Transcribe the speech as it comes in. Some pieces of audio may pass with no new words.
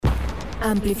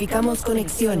Amplificamos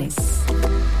conexiones.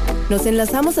 Nos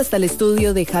enlazamos hasta el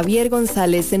estudio de Javier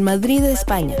González en Madrid,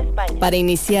 España, para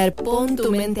iniciar Pon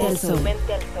tu mente al sol.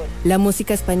 La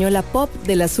música española pop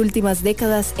de las últimas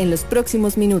décadas en los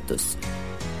próximos minutos.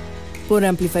 Por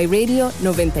Amplify Radio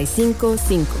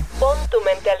 95.5. Pon tu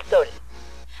mente al sol.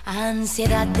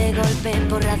 Ansiedad de golpe,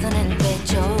 porrazo en el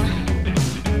pecho.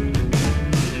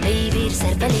 Vivir,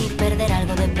 ser feliz, perder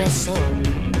algo de peso.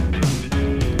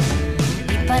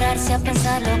 Y pararse a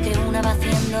pensar lo que una va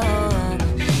haciendo.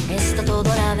 Esto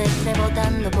todo a la vez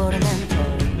rebotando por dentro.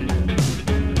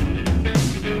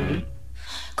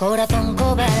 Corazón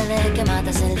cobarde que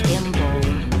matas el tiempo.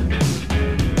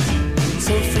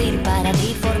 Sufrir para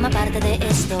ti forma parte de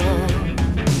esto.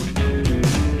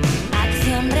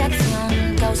 Acción,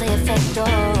 reacción, causa y efecto.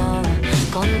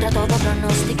 Contra todo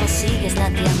pronóstico sigues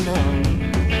latiendo.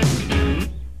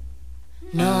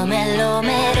 No me lo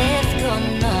merezco,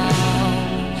 no.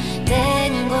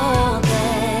 Tengo que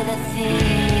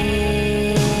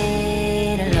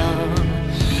decirlo.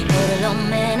 Por lo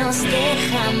menos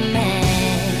déjame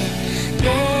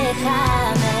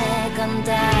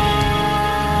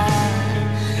cantar.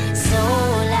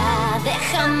 Sola,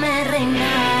 déjame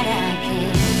reinar aquí.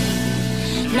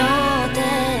 No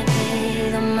te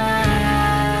pido más.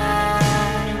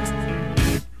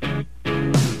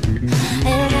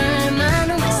 El gran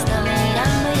hermano me está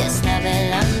mirando y está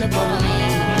velando por mí.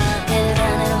 El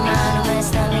gran hermano me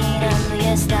está mirando y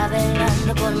está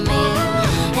velando por mí.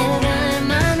 El gran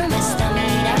hermano me está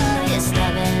mirando y está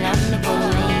velando por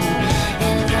mí.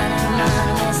 El gran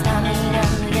hermano me está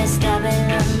mirando y está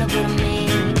velando por mí.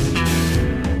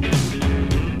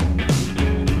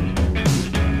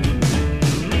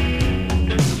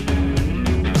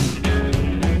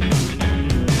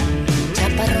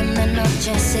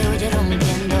 Se oye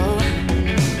rompiendo.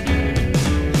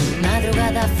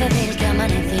 Madrugada febril que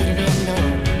amanece hirviendo.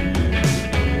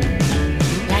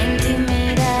 La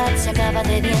intimidad se acaba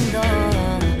cediendo.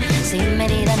 Sin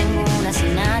medida ninguna,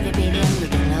 sin nadie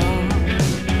pidiéndotelo.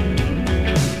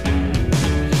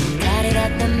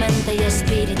 Claridad de mente y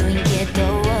espíritu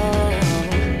inquieto.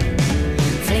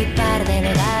 Flipar,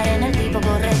 delegar en el tipo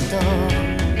correcto.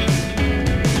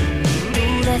 Tu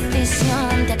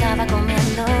decisión te acaba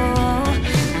comiendo.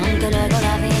 Que luego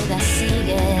la vida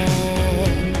sigue.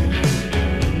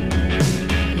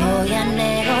 Voy a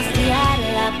negociar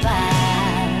la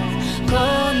paz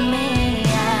con mi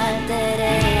alter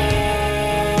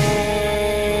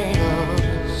ego.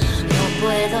 No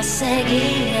puedo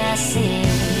seguir así.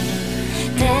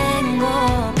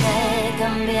 Tengo que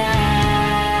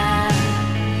cambiar.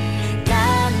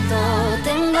 Tanto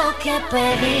tengo que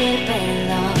pedir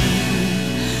perdón.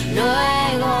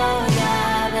 Luego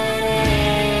ya veré.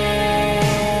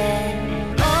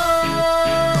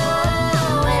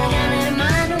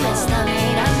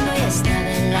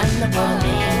 Por mí.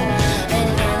 El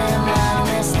gran hermano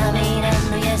me está mirando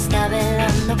y está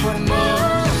velando por mí. El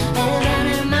gran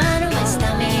hermano me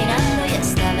está mirando y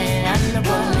está velando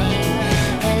por mí.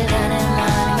 El gran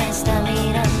hermano me está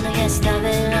mirando y está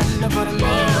velando por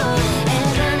mí. El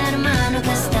gran hermano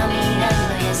te está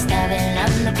mirando y está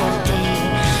velando por ti.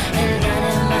 El gran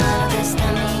hermano te está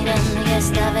mirando y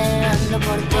está velando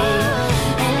por ti.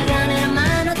 El gran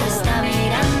hermano te está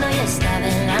mirando y está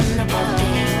velando por ti.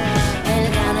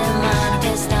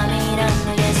 Está mirando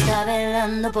y está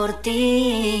velando por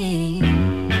ti.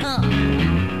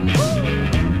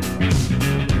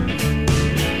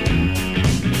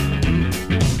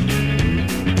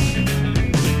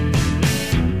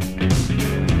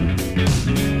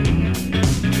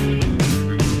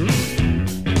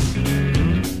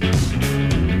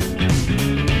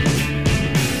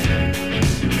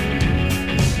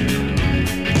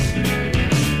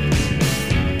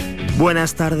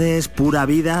 Buenas tardes, pura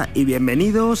vida, y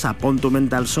bienvenidos a Pon tu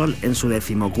mente al sol en su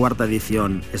 14ª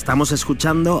edición. Estamos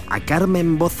escuchando a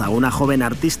Carmen Boza, una joven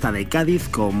artista de Cádiz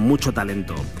con mucho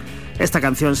talento. Esta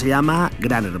canción se llama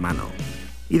Gran Hermano.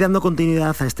 Y dando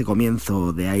continuidad a este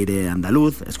comienzo de aire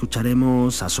andaluz,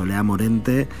 escucharemos a Soleá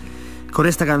Morente con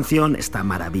esta canción, esta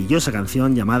maravillosa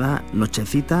canción llamada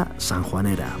Nochecita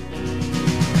sanjuanera.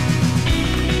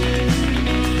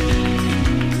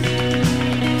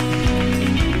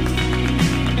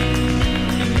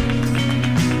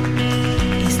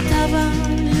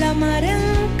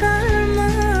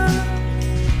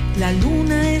 La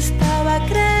luna estaba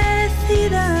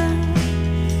crecida,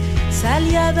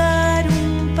 salí a dar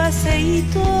un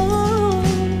paseíto,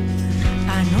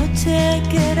 anoche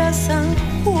que era San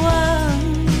Juan,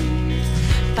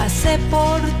 pasé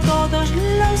por todos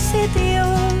los sitios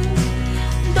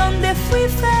donde fui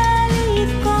feliz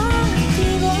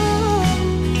contigo,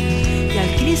 y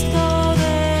al Cristo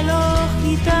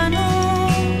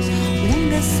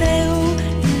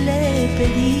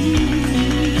despedir.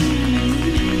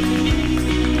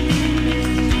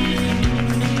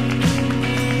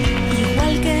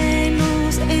 Igual que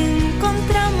nos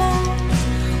encontramos,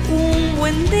 un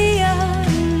buen día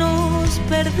nos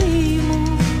perdimos.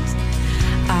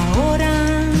 Ahora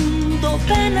ando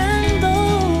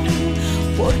penando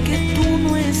porque tú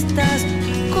no estás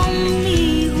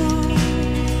conmigo.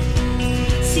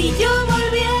 Si yo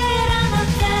volviera a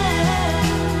nacer,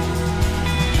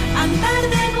 andar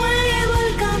de nuevo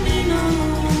el camino,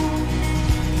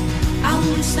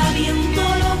 aún sabiendo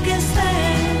lo que sé,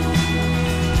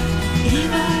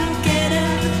 iba a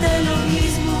quererte lo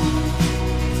mismo,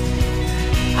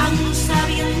 aún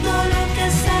sabiendo lo que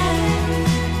sé,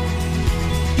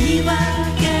 iba a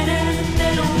quererte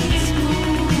lo mismo.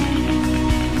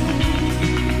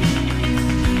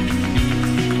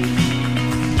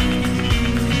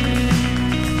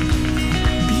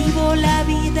 La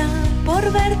vida por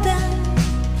verte,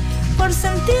 por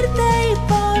sentirte y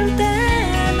por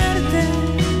tenerte.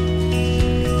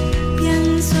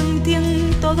 Pienso en ti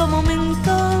en todo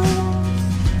momento,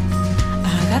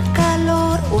 haga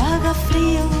calor o haga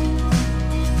frío.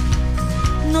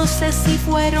 No sé si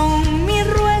fueron mis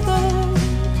ruegos,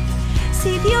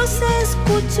 si Dios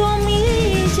escuchó mi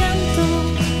llanto,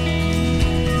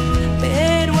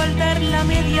 pero al dar la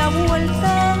media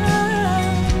vuelta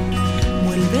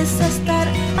vuelves a estar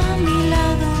a mi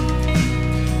lado.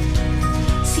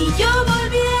 Si yo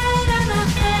volviera a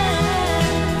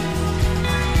nacer,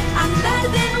 andar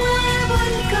de nuevo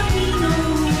el camino,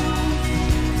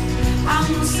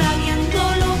 aún sabiendo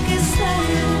lo que sé,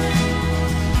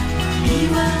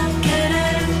 iba a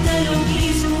quererte lo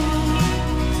mismo.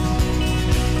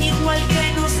 Igual que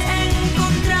nos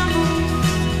encontramos,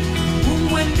 un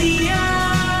buen día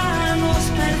nos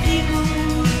perdimos.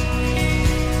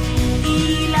 Y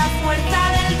la fuerza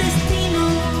del destino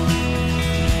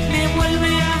me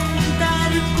vuelve a juntar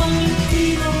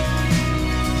contigo.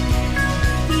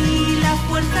 Y la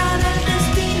fuerza del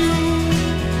destino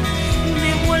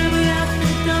me vuelve a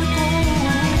juntar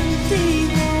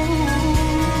contigo.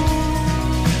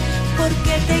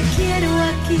 Porque te quiero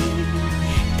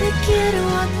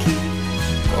aquí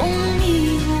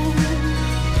conmigo.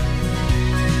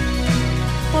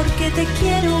 Porque te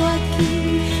quiero aquí.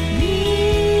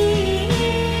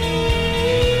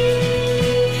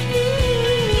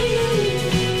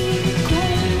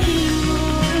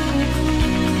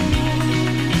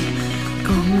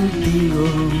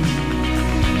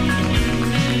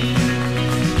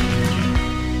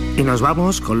 Y nos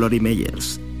vamos con Lori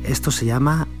Meyers. Esto se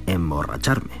llama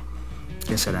emborracharme.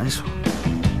 ¿Qué será eso?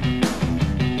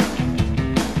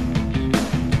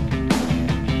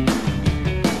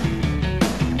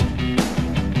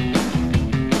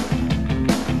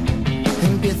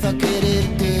 Empiezo a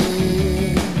quererte,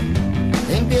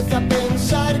 empiezo a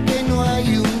pensar que no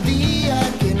hay un día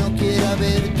que no quiera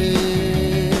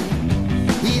verte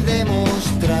y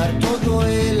demostrar todo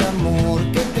el amor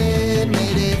que te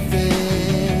mereces.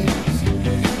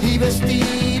 Y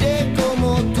vestiré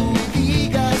como tú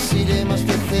digas, iré más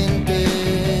decente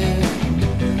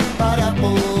para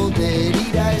poder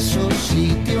ir a esos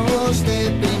sitios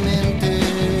deprimentes.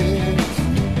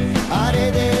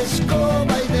 Haré de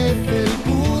escoba y de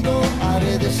felpudo,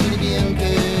 haré de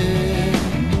sirviente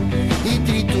y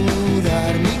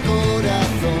triturar mi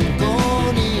corazón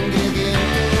con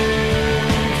ingredientes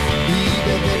y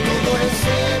beber todo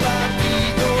ese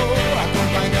batido,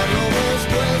 acompañarlo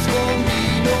después con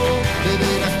vino,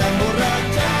 beber hasta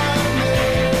emborracharme,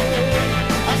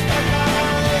 hasta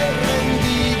caer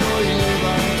rendido y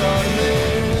levantarme.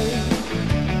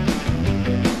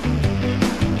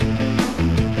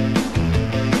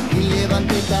 Y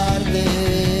levanté tarde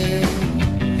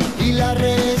y la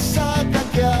resaca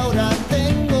que ahora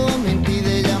tengo me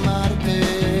impide llamarte,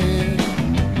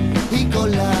 y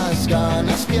con las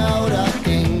ganas que ahora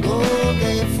tengo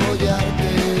de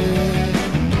follarte,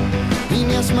 y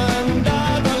me has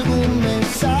mandado algún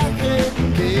mensaje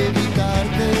que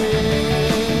evitarte.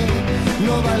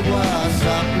 No va el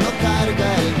WhatsApp, no carga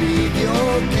el vídeo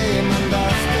que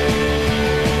mandaste,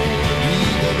 y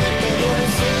beber todo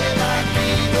ese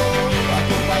batido,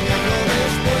 acompañarlo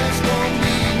después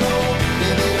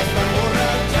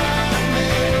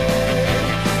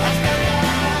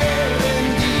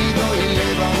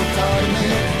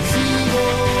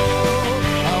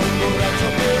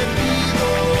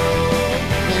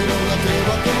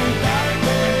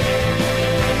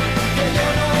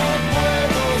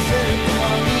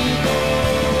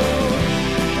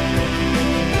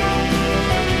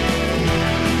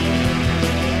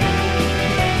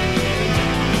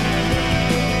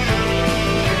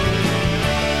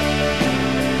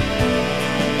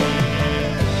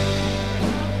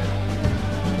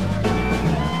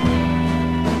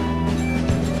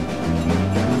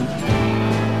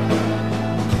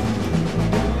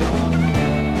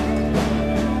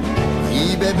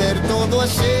beber todo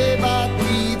ese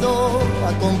batido,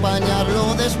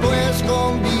 acompañarlo después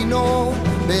con vino,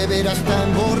 beber hasta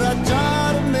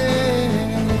emborracharme,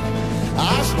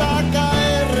 hasta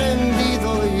caer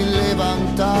rendido y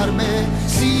levantarme.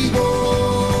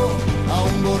 Sigo a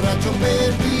un borracho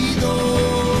perdido,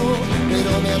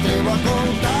 pero me atrevo a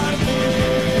contarte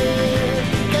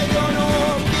que yo no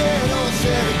quiero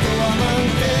ser tu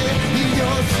amante, y yo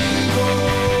sigo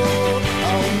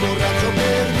a un borracho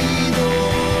perdido,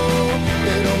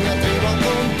 pero me atrevo a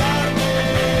contarte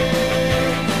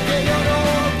que yo no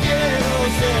quiero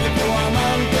ser tu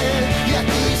amante, y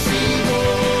aquí sigo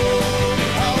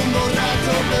a un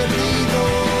borracho perdido,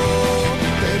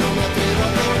 pero me atrevo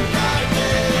a contarte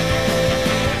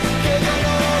que yo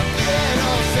no quiero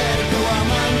ser tu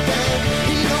amante,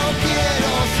 y no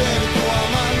quiero ser tu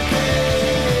amante.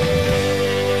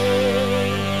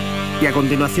 Y a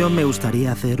continuación me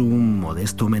gustaría hacer un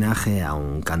modesto homenaje a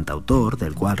un cantautor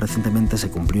del cual recientemente se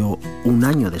cumplió 1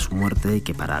 año de su muerte y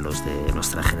que para los de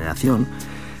nuestra generación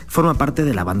forma parte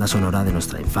de la banda sonora de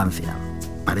nuestra infancia.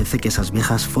 Parece que esas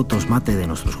viejas fotos mate de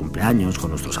nuestros cumpleaños con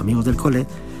nuestros amigos del cole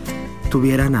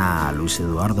tuvieran a Luis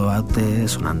Eduardo Aute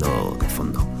sonando de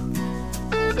fondo.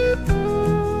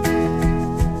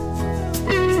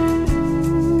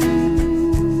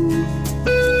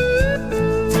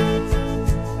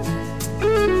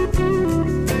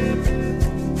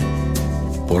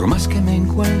 Por más que me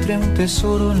encuentre un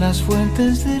tesoro en las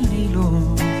fuentes del Nilo,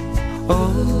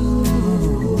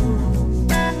 oh,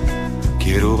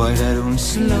 quiero bailar un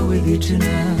slow with you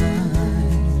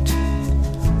tonight,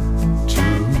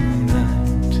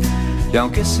 tonight. Y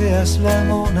aunque seas la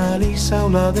Mona Lisa o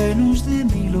la Venus de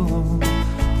Milo,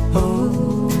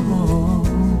 oh,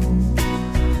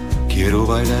 quiero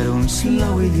bailar un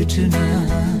slow with you tonight,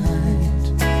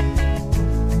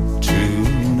 tonight.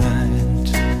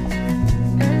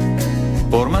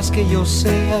 Por más que yo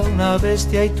sea una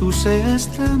bestia y tú seas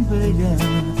tan bella,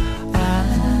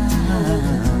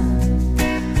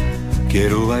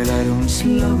 quiero bailar un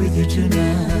slow with you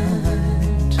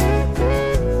tonight,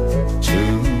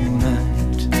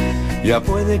 tonight. Ya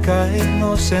puede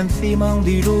caernos encima un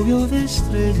diluvio de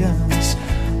estrellas,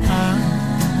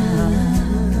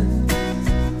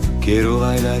 quiero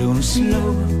bailar un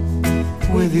slow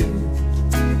with you,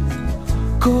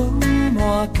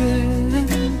 como aquel,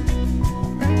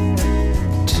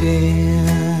 till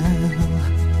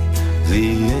the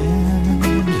end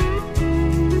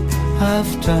of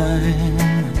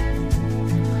time.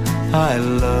 I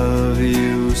love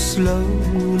you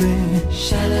slowly.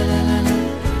 Sha-la-la-la-la,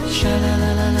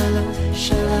 sha-la-la-la-la,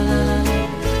 sha-la-la-la-la,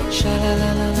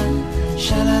 sha-la-la-la-la,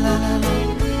 sha-la-la-la-la,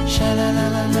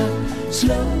 sha-la-la-la-la.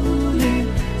 Slowly,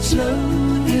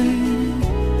 slowly.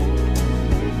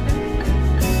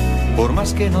 Por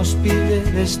más que nos pide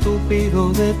el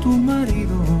estúpido de tu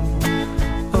marido,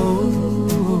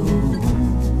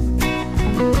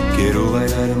 quiero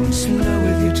bailar un slow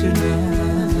with you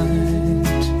tonight,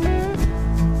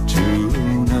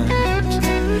 tonight.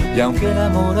 Y aunque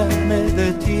enamorarme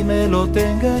de ti me lo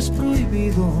tengas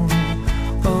prohibido,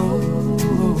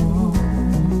 oh,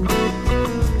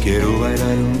 quiero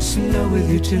bailar un slow with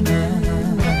you tonight,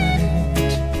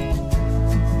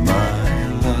 my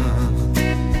love.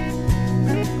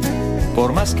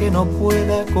 Por más que no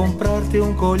pueda comprarte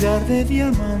un collar de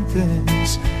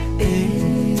diamantes,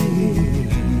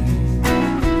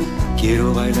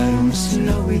 quiero bailar un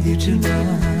slow with you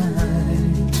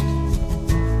tonight,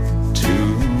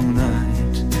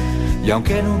 tonight. Y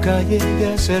aunque nunca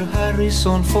llegue a ser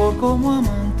Harrison Ford como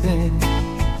amante,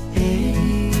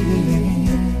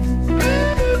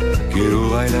 quiero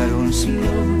bailar un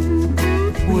slow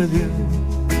with you,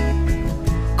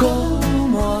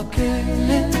 como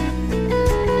aquel.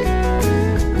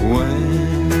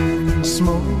 When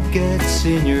smoke gets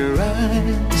in your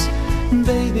eyes,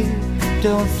 baby,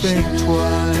 don't think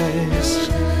twice.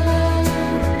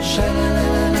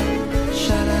 Sha-la-la-la-la,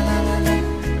 sha-la-la-la-la,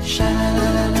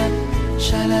 sha-la-la-la-la,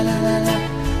 sha-la-la-la-la.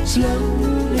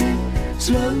 Slowly,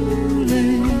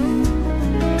 slowly.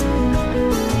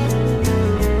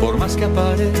 Por más que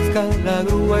aparezca la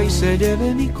grúa y se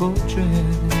lleve mi coche,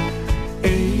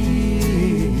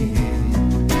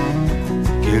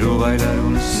 quiero bailar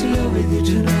un slow with you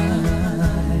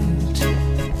tonight,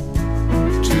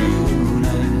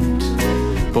 tonight.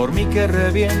 Por mí que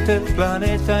reviente el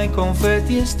planeta en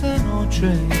confeti esta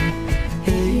noche,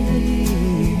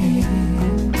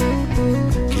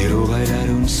 quiero bailar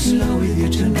un slow with you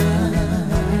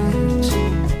tonight,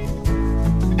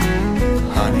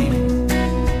 honey.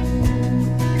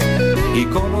 Y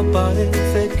como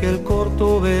parece que el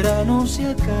corto verano se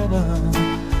acaba,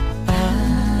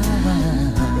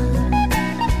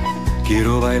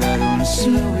 Quiero bailar un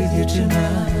slow with you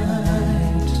tonight,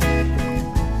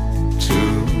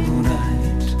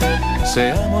 tonight.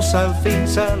 Seamos al fin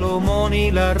Salomón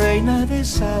y la reina de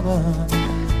Saba.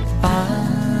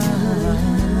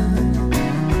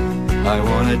 I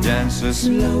wanna dance a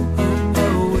slow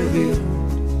with you.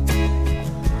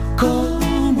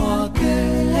 Como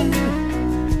aquel.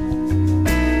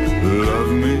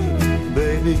 Love me,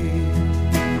 baby,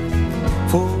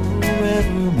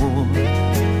 forevermore,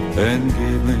 and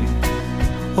give me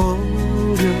all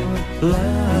your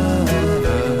love.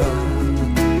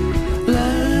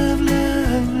 Love,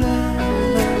 love,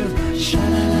 love.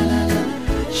 Sha-la-la-la-la,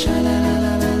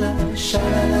 sha-la-la-la-la,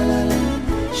 sha-la-la-la-la,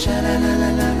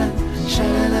 sha-la-la-la-la,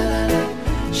 sha-la-la-la-la,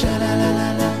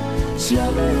 sha-la-la-la-la.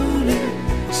 Slowly,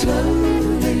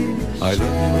 slowly. I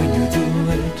love you when you do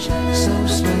it so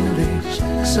slowly,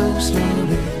 so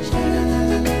slowly.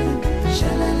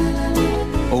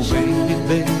 Oh baby,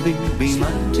 baby, be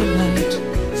mine tonight,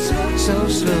 so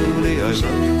slowly. I love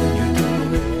you when you do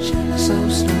it so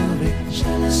slowly,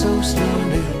 so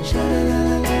slowly.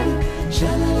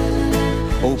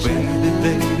 Oh baby,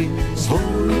 baby,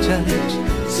 hold me tight,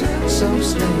 so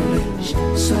slowly,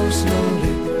 so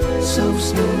slowly, so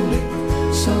slowly,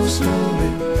 so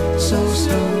slowly, so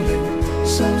slowly,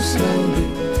 so slowly,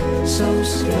 so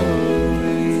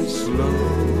slowly, slowly.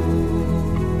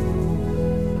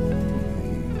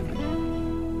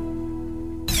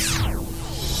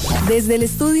 Desde el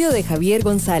estudio de Javier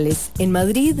González, en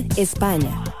Madrid,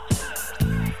 España.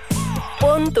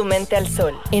 Pon tu mente al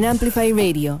sol, en Amplify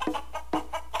Radio.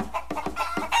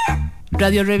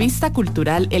 Radio Revista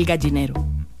Cultural El Gallinero.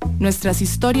 Nuestras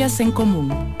historias en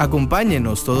común.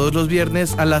 Acompáñenos todos los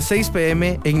viernes a las 6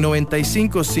 p.m. en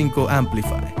 95.5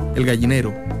 Amplify. El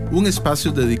Gallinero, un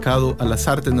espacio dedicado a las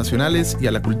artes nacionales y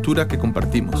a la cultura que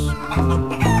compartimos.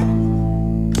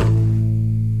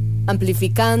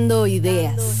 Amplificando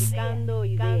ideas.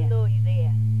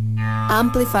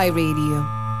 Amplify Radio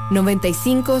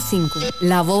 95.5.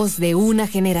 La voz de una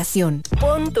generación.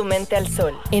 Pon tu mente al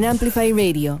sol en Amplify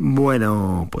Radio.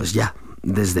 Bueno, pues ya.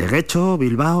 Desde Guecho,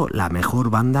 Bilbao, la mejor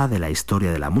banda de la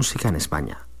historia de la música en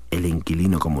España, El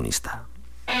Inquilino Comunista.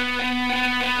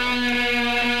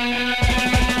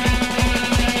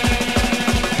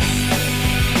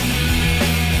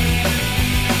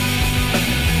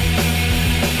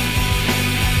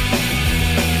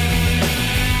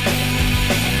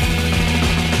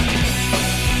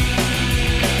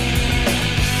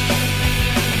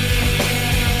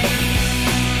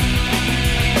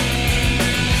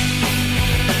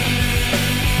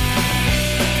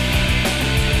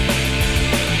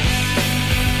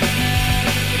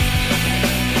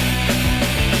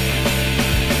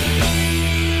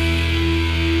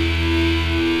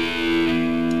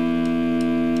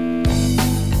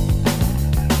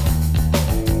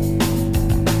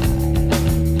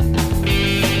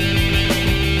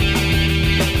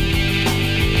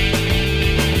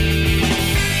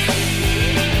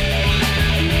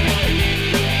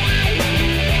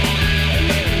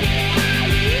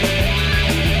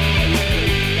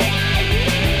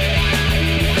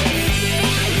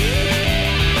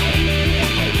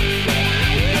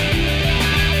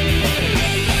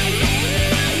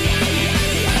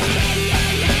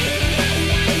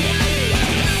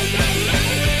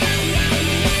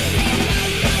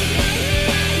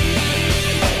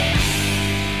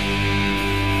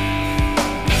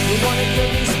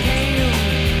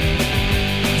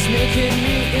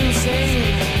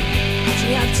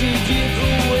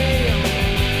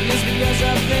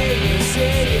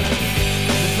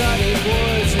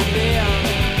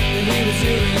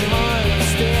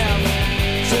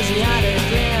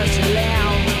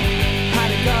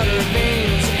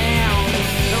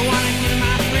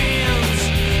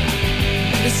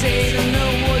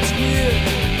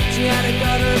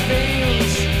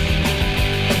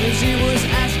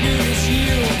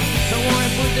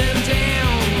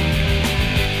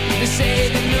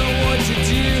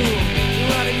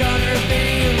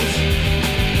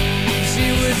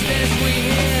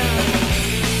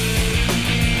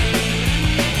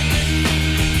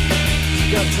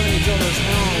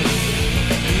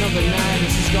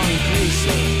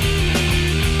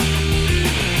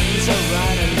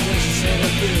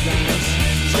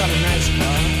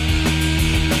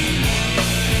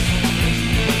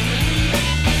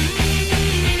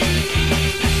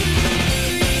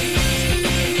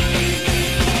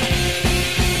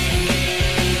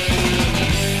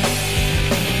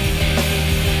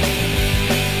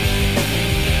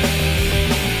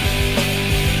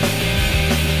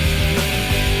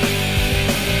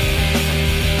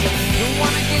 Don't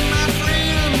wanna get my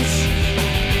friends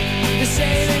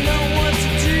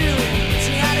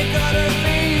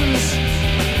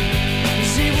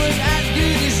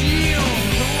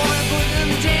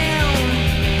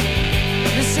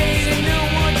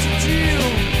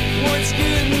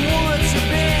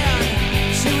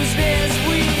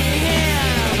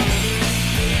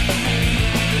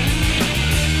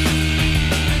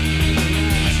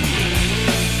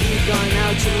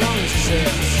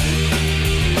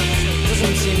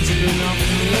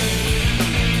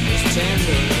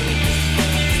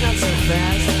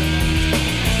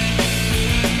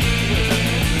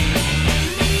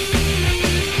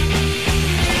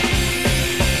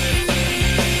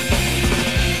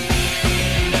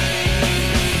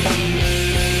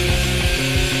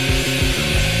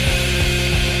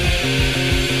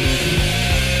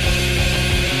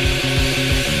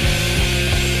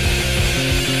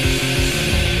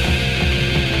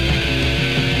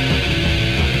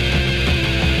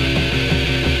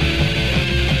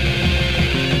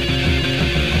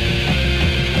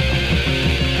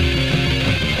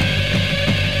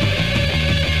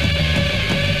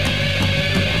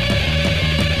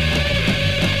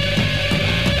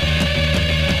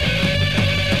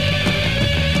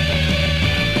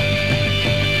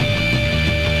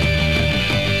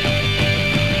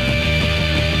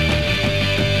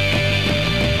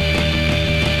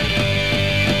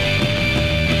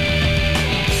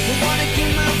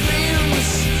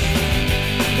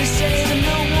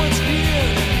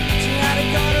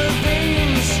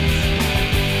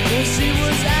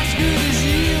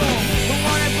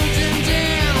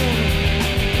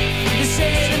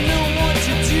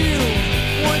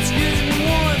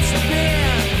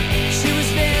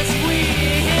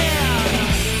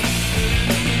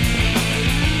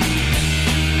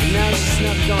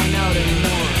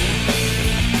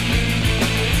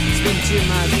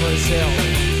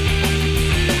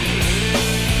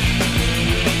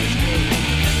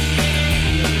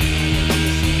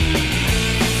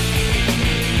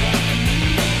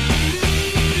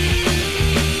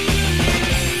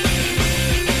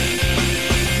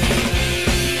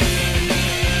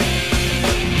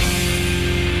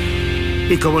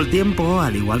Y como el tiempo,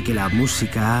 al igual que la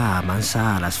música,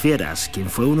 amansa a las fieras. Quien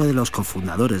fue uno de los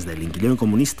cofundadores del inquilino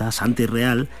comunista, Santi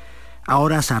Real,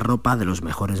 ahora se arropa de los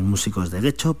mejores músicos de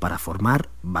Guecho para formar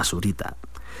Basurita.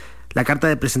 La carta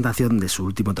de presentación de su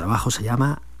último trabajo se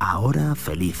llama Ahora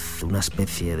Feliz, una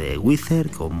especie de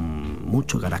Wither con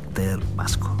mucho carácter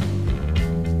vasco.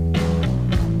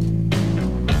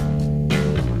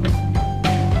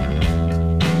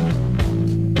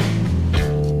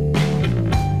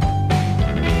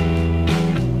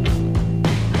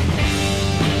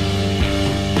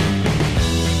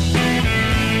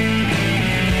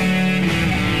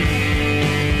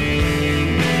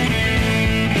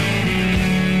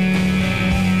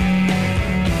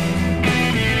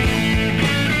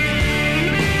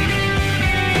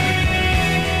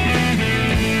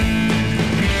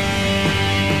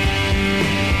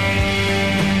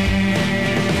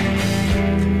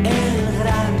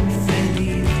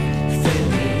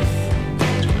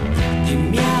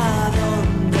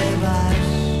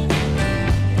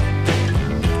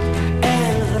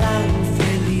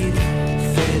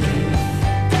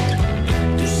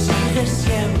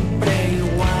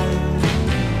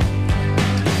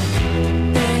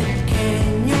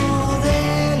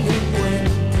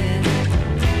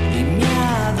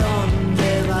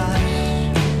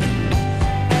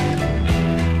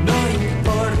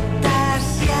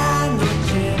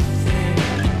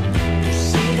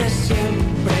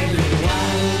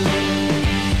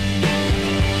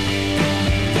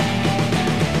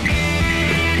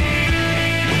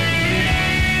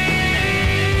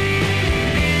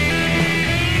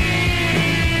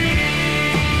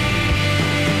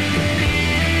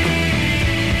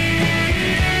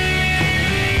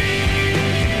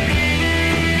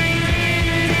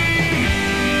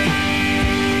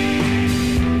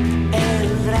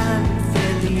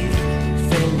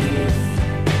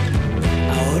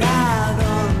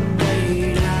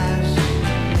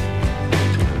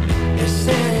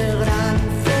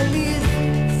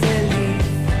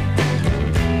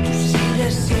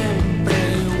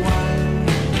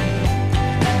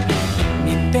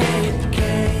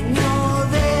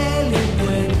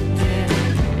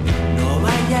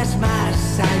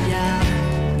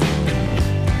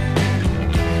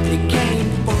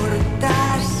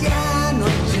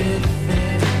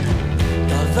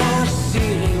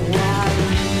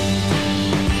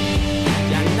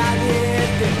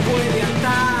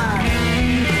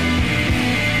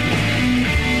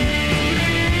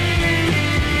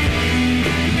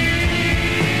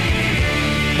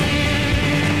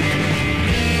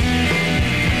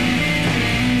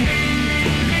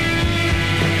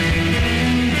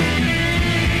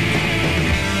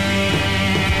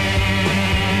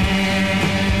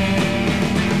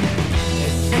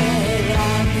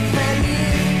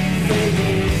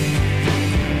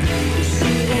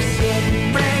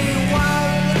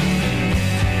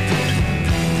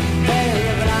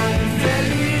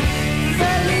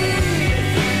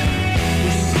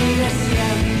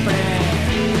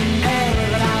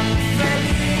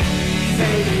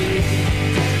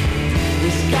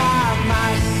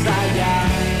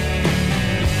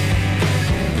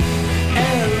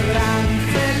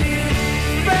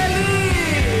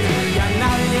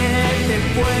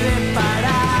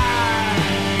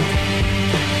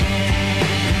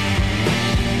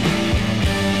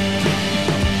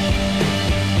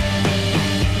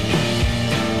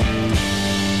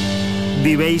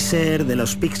 Stevie Baser de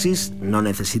los Pixies no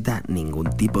necesita ningún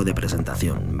tipo de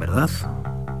presentación, ¿verdad?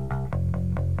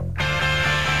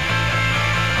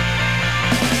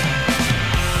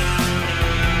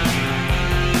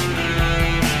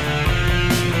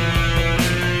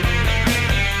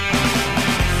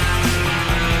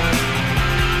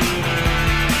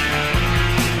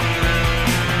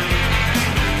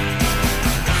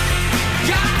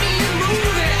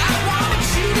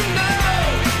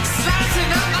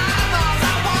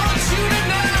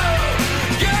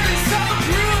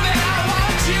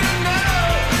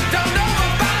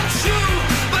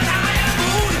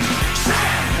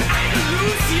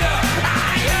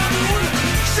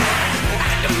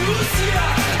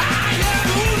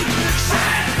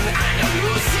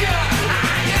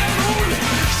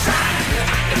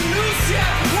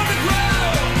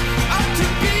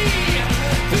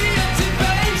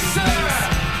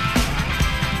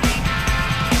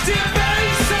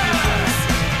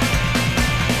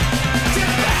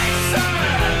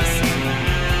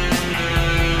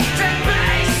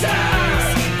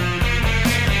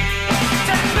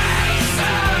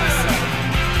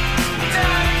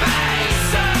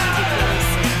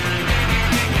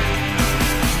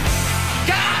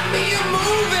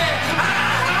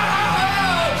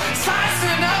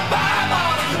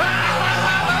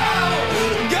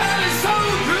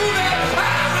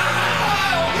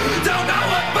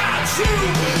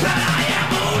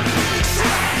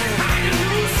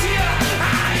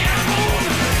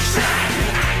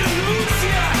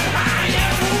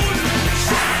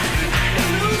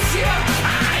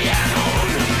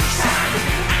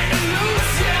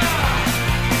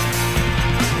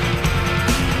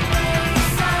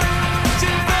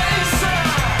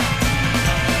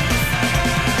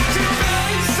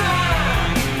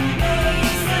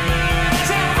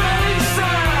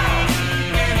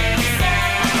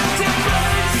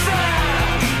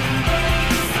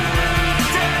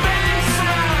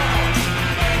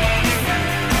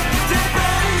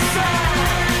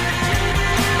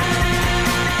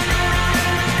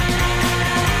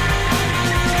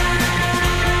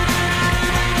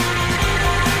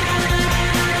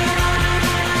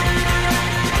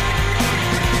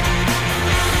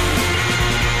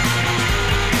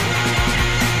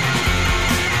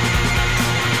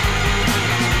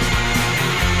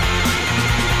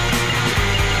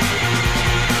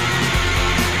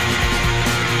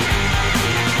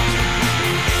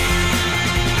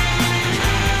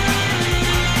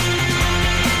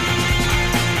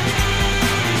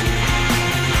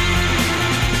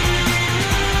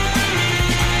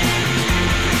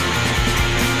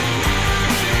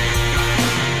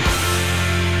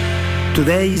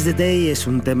 Today is the Day es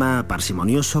un tema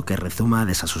parsimonioso que rezuma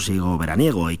desasosiego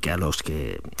veraniego y que a los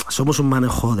que somos un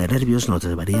manejo de nervios nos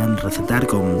deberían recetar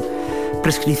con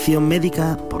prescripción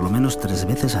médica por lo menos 3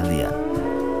 veces al día.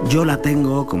 Yo la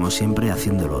tengo, como siempre,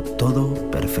 haciéndolo todo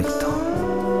perfecto.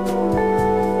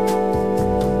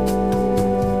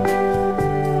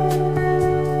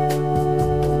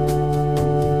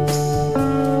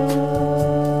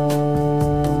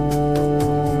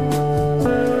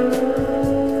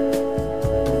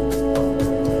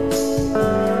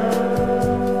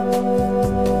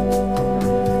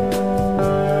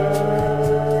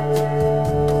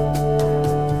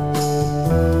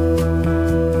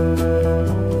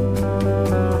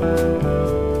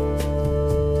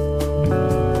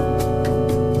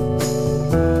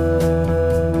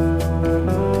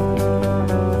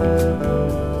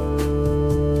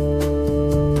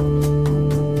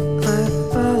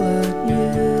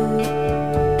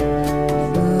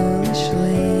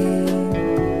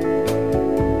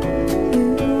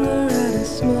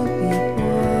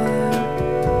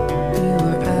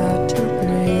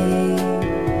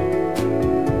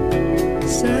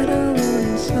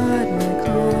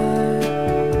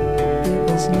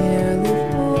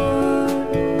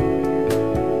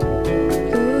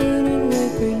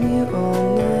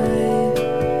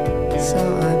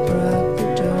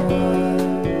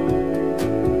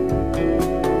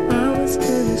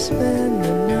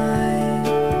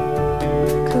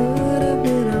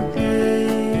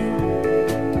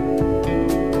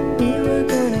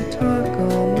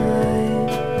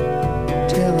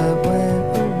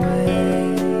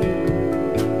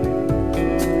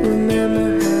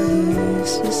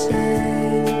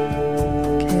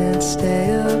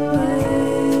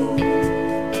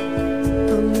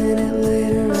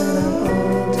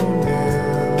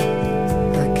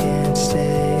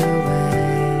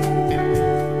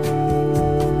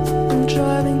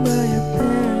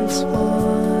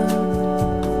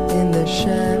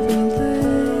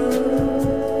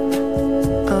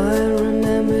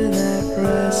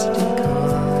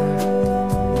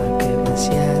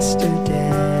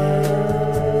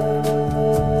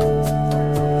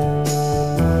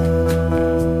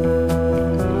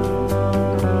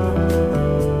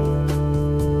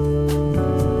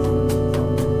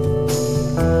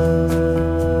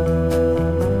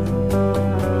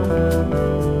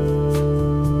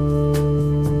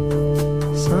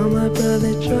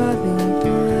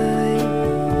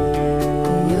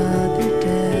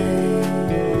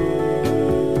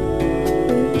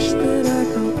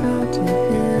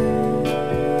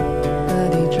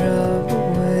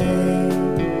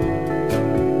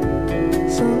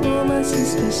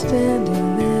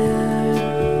 standing there,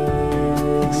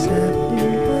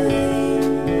 accepting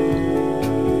blame.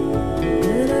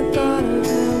 Then I thought of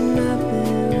how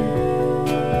nothing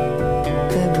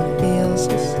ever feels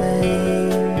the same.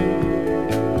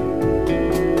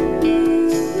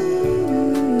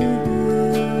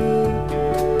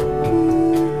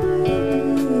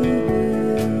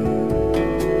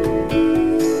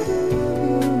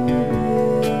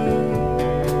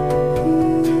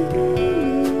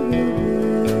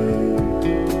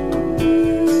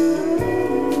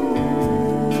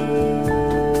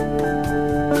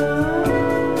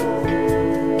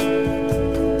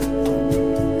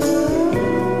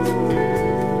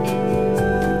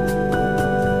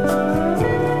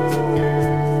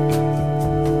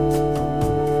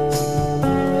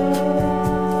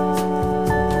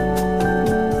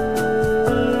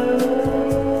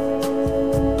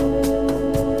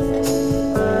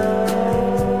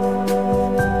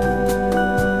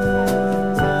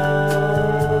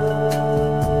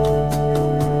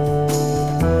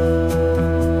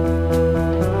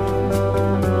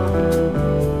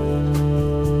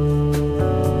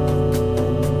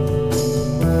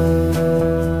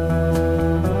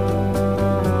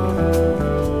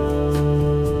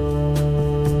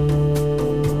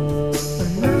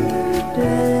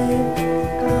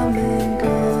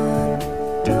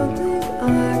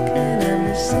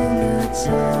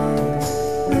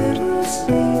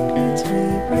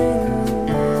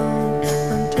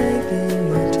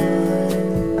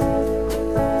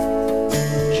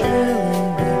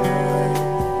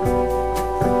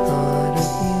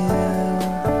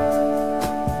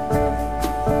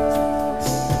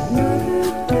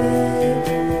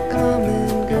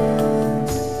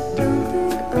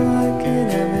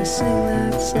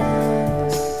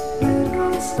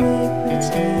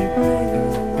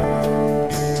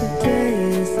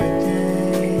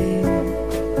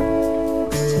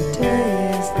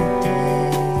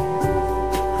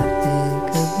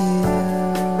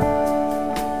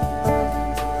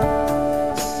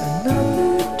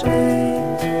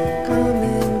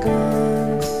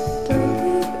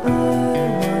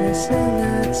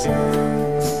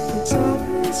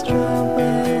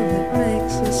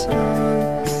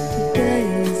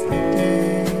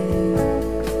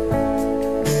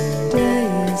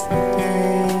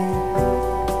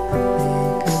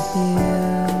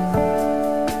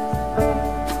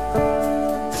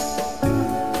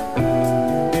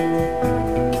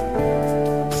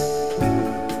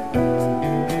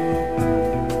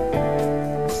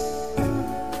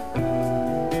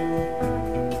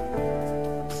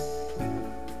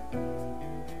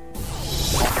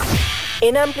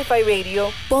 En Amplify Radio,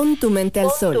 pon tu mente al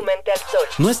sol.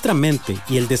 Nuestra mente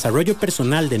y el desarrollo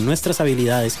personal de nuestras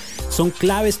habilidades son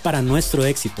claves para nuestro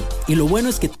éxito. Y lo bueno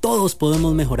es que todos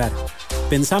podemos mejorar.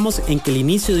 Pensamos en que el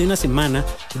inicio de una semana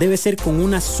debe ser con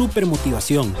una super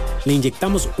motivación. Le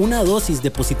inyectamos una dosis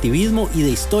de positivismo y de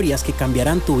historias que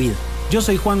cambiarán tu vida. Yo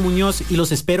soy Juan Muñoz y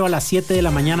los espero a las 7 de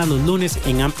la mañana los lunes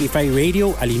en Amplify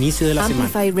Radio al inicio de la semana.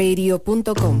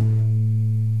 Amplifyradio.com.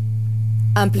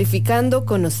 Amplificando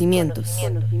conocimientos.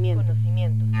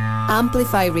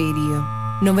 Amplify Radio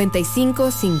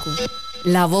 95.5.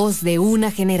 La voz de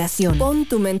una generación. Pon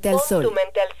tu mente al sol.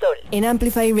 En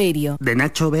Amplify Radio. De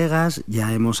Nacho Vegas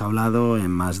ya hemos hablado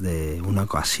en más de una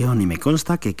ocasión y me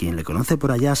consta que quien le conoce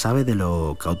por allá sabe de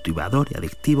lo cautivador y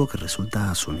adictivo que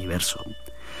resulta su universo.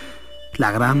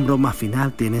 La gran broma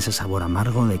final tiene ese sabor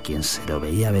amargo de quien se lo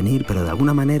veía venir, pero de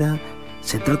alguna manera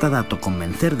se trata de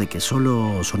autoconvencer de que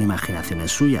solo son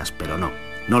imaginaciones suyas, pero no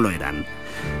lo eran.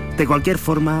 De cualquier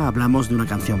forma, hablamos de una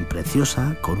canción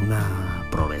preciosa, con una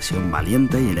progresión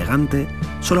valiente y elegante,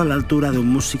 solo a la altura de un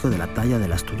músico de la talla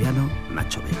del asturiano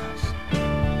Nacho Vegas.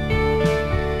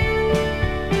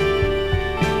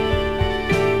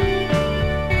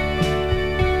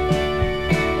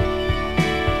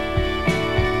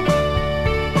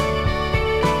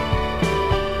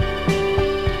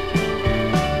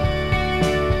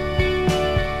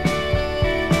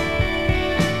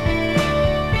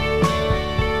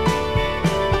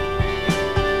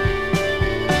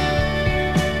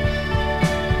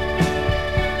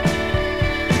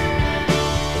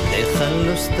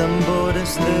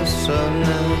 Tambores de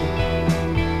sonar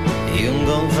y un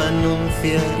gong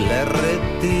anuncia la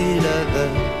retirada.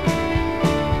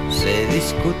 Se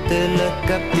discute la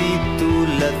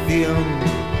capitulación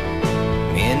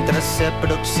mientras se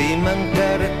aproximan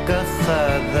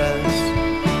carcajadas.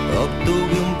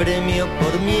 Obtuve un premio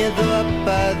por miedo a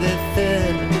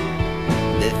padecer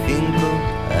de 5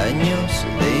 años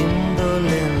de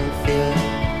indolencia.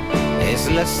 Es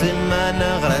la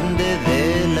semana grande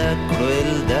de la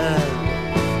crueldad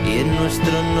y en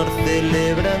nuestro honor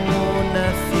celebran una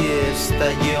fiesta.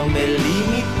 Yo me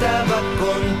limitaba a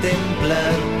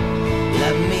contemplar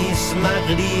la misma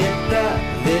grieta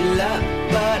de la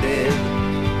pared.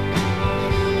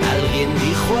 Alguien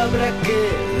dijo habrá que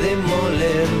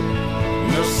demoler,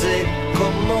 no sé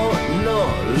cómo no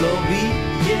lo vi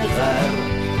llegar.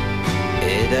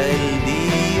 Era el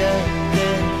día de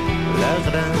la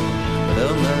gran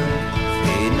broma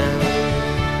final.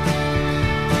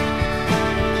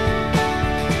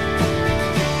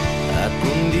 Ha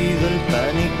cundido el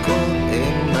pánico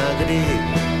en Madrid,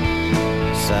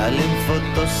 salen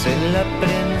fotos en la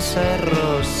prensa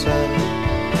rosa,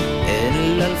 en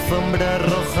la alfombra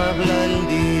roja habla el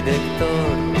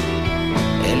director.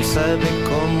 Él sabe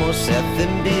cómo se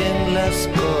hacen bien las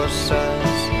cosas.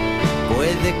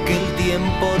 Puede que el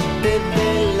tiempo te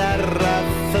dé la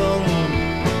razón,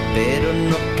 pero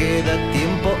no queda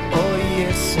tiempo. Hoy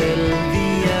es el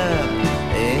día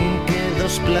en que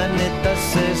dos planetas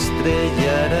se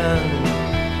estrellarán,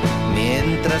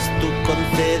 mientras tú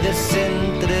concedes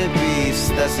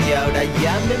entrevistas. Y ahora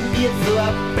ya me empiezo a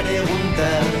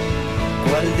preguntar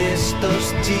cuál de estos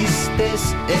chistes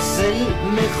es el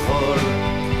mejor.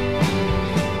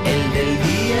 El del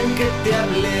día en que te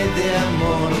hablé de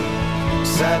amor,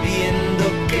 sabiendo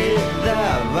que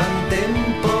daban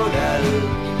temporal,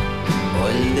 o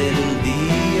el del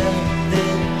día de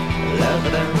la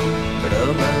gran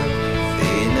broma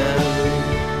final.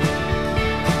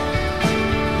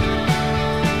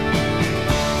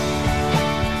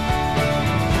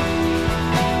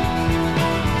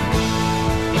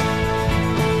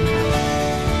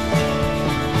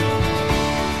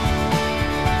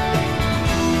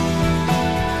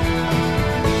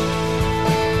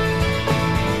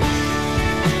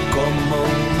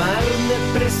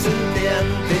 Presente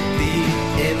ante ti,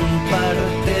 en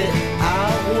parte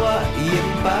agua y en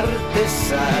parte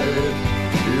sal.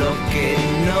 Lo que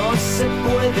no se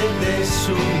puede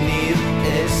desunir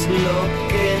es lo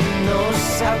que nos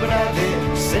habrá de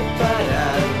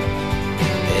separar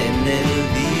en el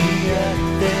día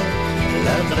de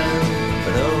la gran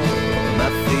broma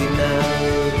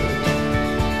final.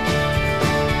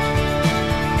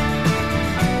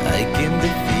 Hay quien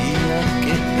decía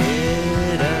que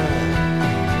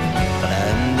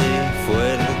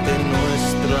fuerte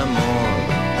nuestro amor,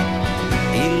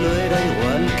 y lo era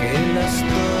igual que las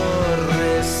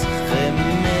torres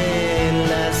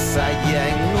gemelas allá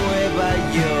en Nueva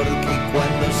York. Y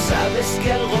cuando sabes que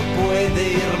algo puede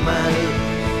ir mal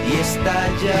y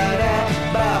estallará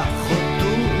bajo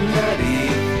tu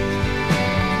nariz,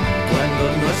 cuando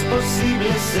no es posible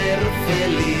ser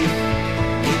feliz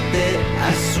y te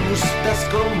asustas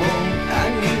como un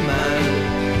animal,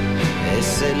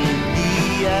 es el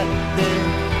día de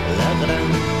la gran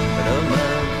broma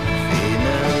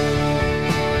final.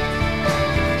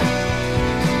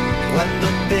 Cuando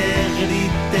te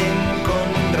griten con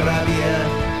rabia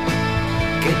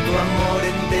que tu amor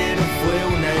entero fue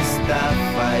una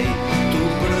estafa y tú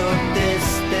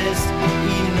protestes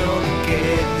y no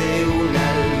quede un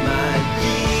alma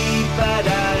allí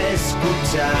para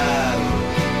escuchar,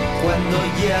 cuando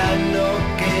ya no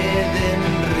queden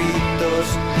ritos,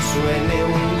 suene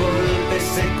un golpe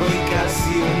seco y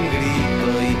casi un grito,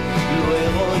 y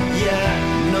luego ya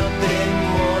no te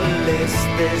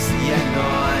molestes, ya no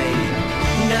hay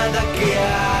nada que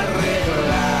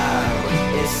arreglar.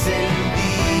 Es el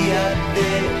día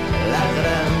de la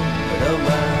gran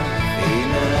broma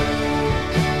final.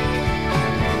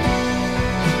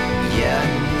 Ya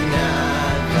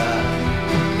nada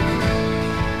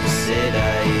será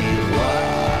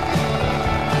igual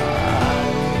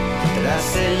tras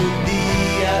el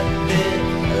día de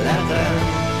la gran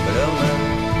broma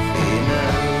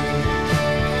final.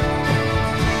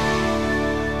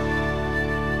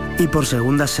 Y por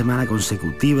segunda semana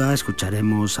consecutiva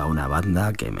escucharemos a una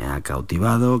banda que me ha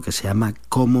cautivado, que se llama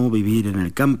Cómo vivir en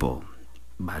el campo.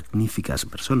 Magníficas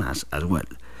personas, as well.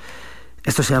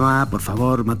 Esto se llama Por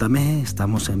favor, mátame.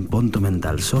 Estamos en Punto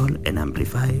Mental Sol, en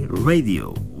Amplify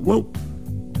Radio. ¡Wow!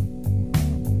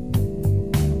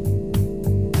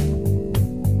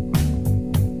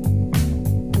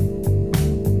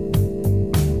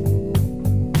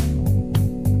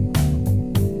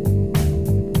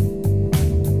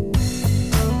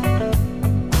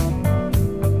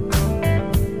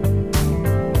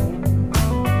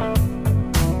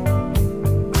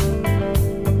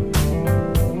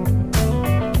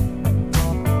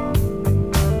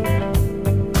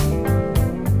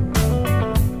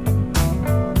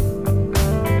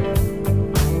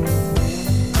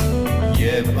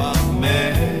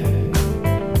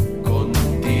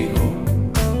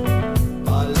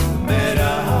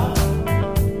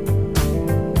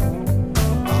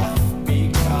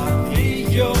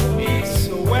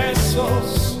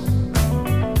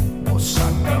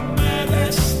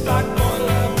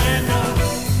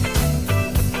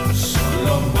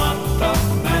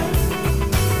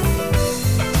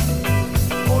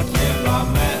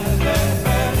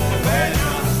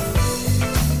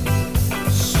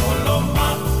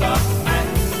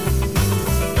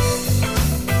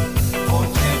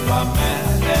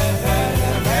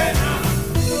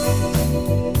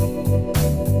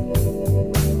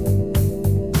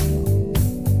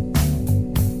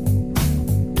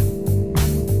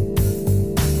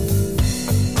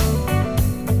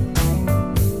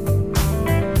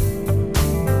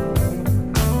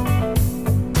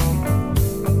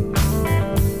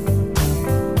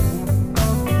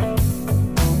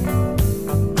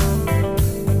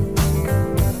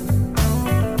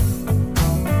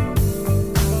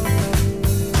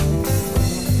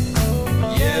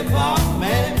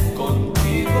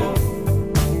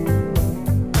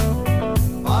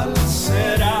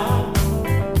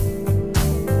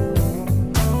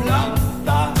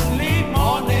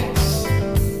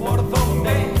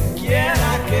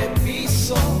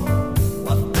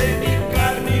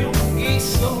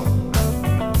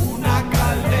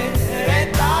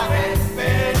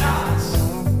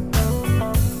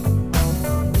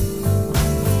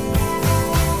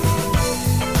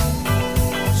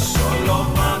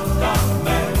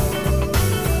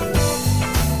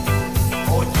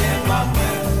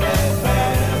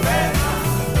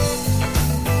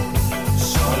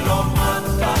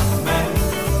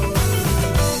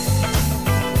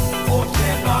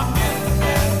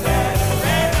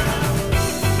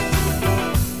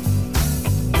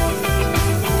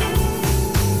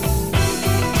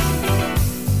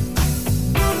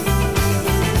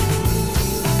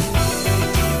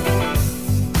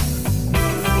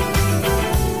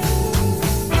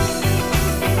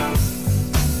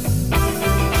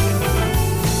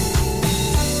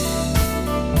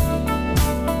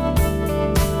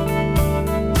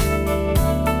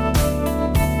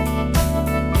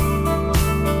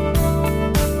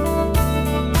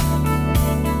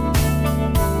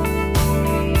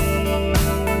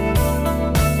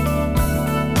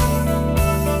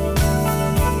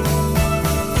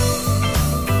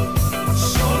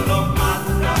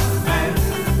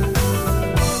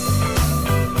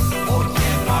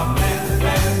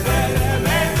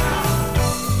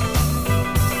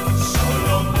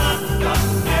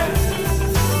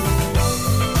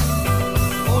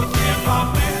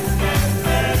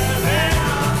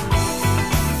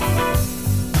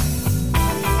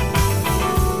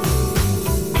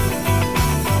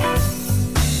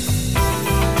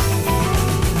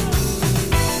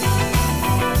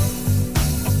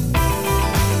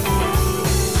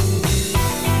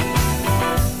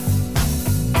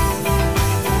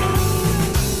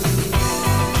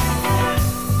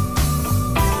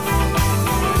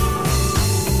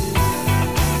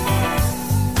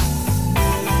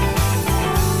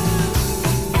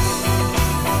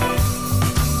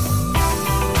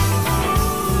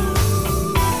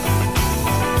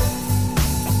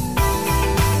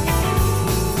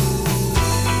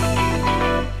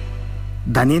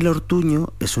 Daniel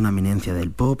Ortuño es una eminencia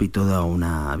del pop y toda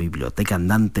una biblioteca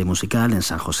andante musical en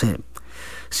San José.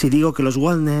 Si digo que los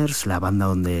Walners, la banda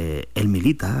donde él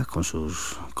milita con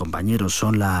sus compañeros,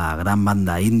 son la gran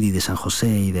banda indie de San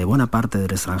José y de buena parte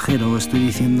del extranjero, estoy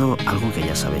diciendo algo que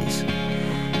ya sabéis.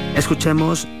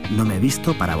 Escuchemos No me he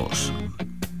visto para vos.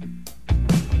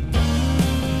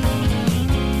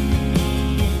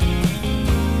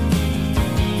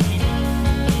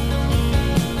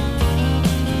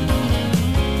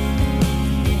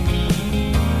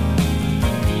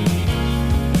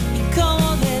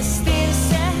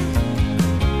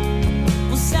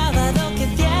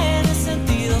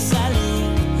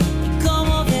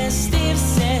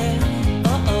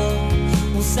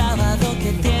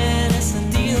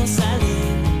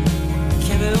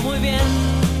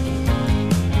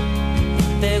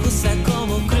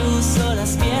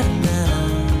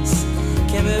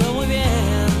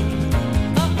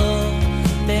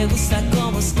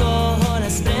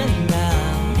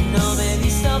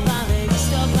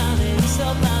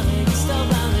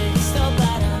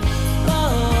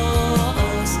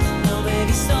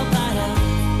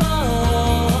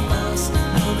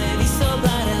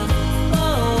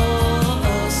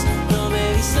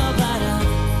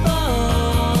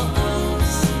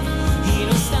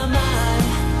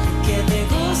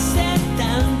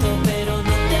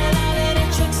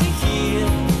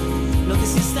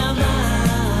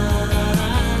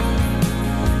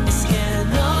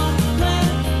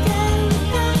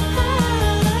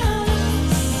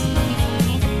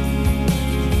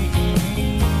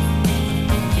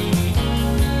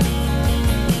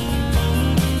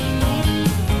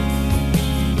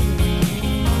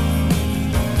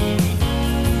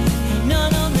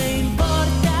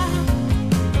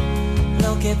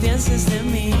 pienses de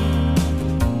mí.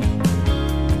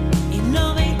 Y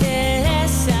no me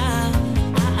interesa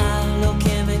lo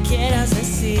que me quieras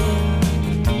decir.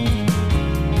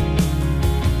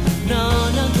 No,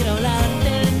 no quiero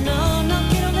hablarte, no, no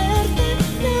quiero verte,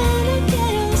 no, no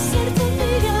quiero ser tu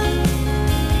amiga.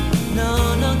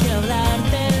 No, no quiero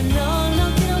hablarte, no, no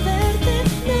quiero verte,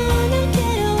 no, no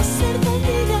quiero ser tu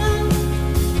amiga.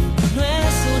 No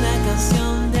es una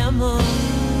canción de amor.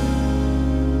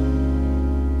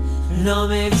 No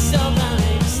me he visto para,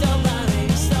 me he visto para, me he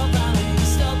visto para, me he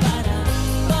visto para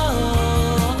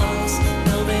vos.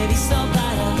 No me he visto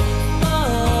para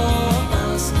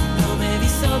vos. No me he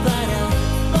visto para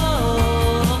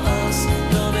vos.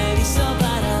 No me he visto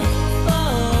para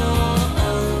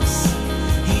vos.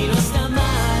 Y no está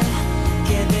mal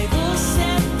que te guste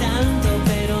tanto,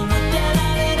 pero no te da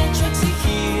derecho a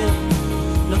exigir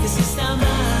lo que sí está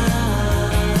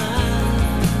mal.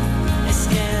 Es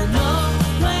que no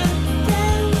lo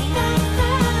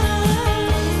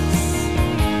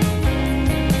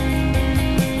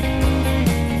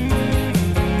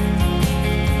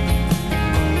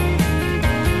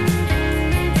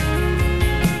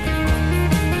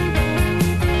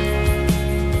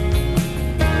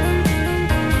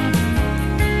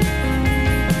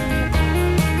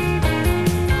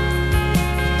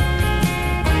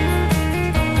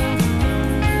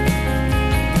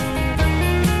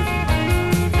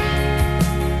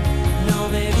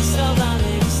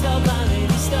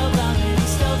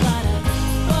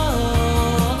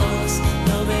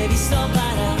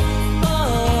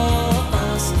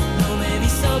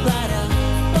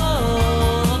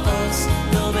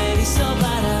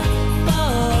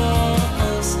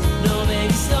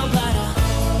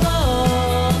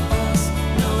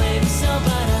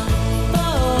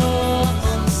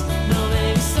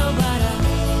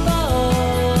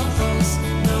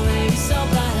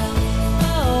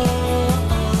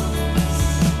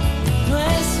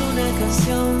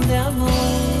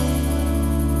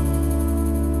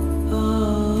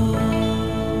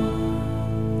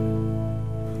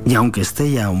Y aunque esté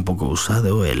ya un poco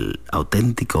usado, el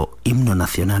auténtico himno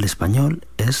nacional español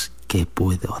es ¿qué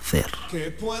puedo hacer? ¿Qué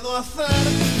puedo hacer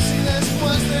si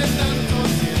después de tanto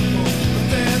tiempo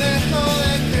te dejo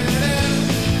de querer?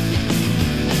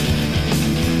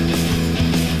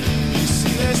 Y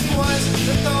si después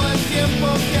de todo el tiempo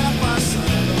que ha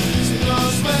pasado, si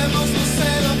nos vemos no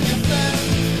sé lo que hacer.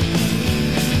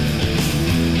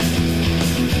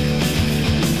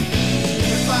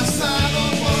 He pasado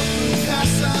por tu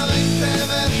casa 20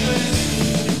 veces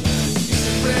y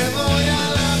siempre voy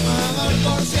al amador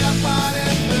por si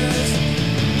apareces.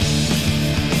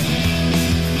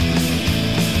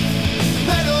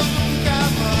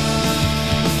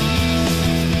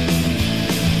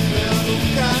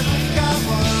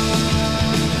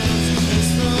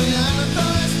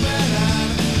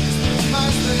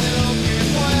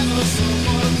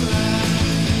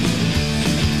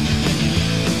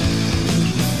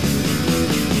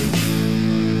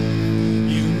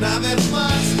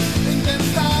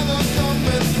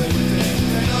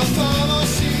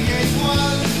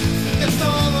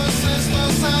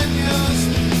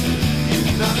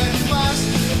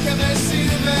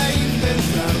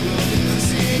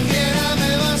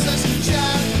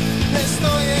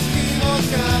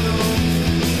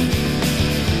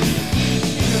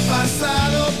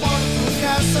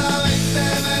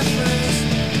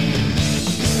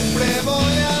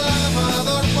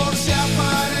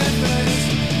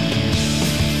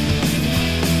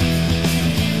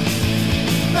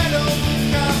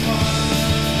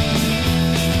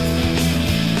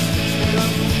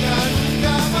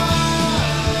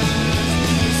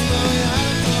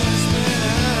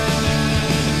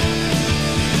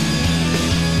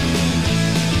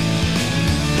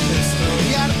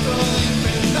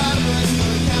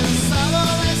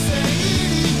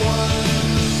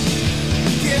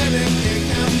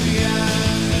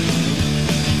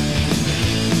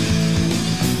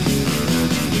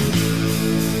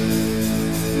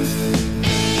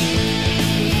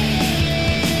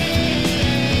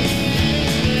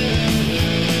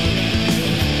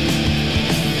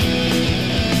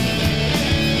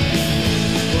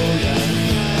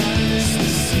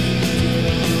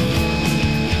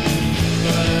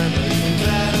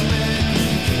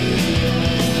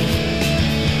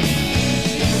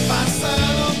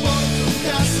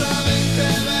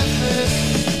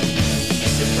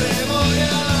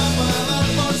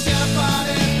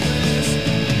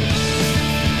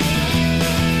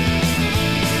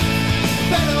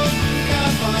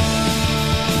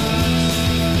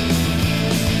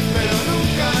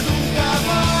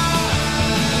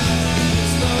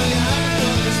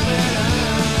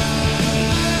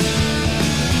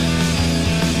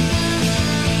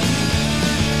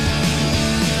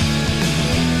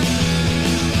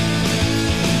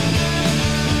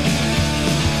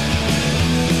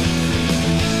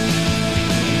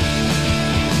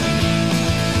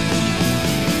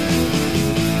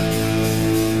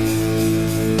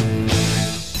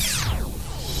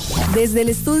 Desde el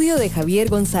estudio de Javier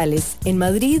González, en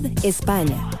Madrid,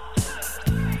 España.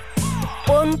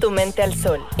 Pon tu mente al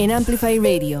sol, en Amplify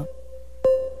Radio.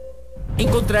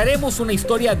 Encontraremos una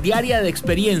historia diaria de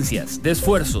experiencias, de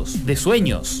esfuerzos, de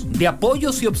sueños, de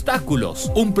apoyos y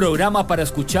obstáculos. Un programa para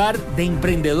escuchar de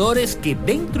emprendedores que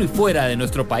dentro y fuera de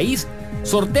nuestro país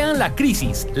sortean la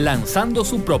crisis lanzando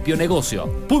su propio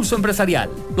negocio. Pulso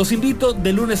Empresarial. Los invito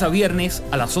de lunes a viernes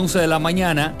a las 11 de la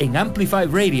mañana en Amplify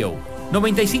Radio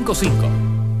 95.5.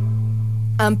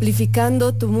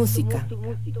 Amplificando tu música.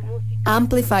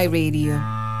 Amplify Radio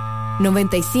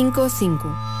 95.5.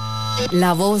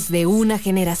 La voz de una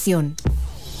generación.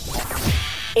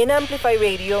 En Amplify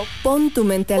Radio, pon tu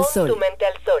mente al sol.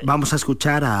 Vamos a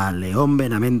escuchar a León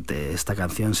Benavente. Esta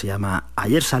canción se llama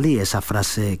Ayer salí, esa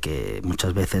frase que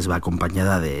muchas veces va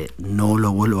acompañada de no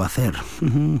lo vuelvo a hacer.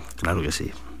 Claro que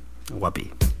sí.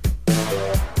 Guapi.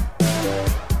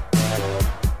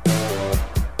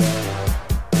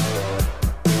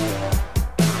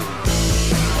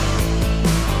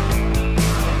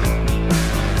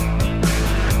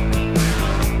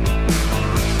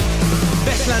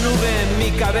 La nube en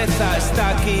mi cabeza está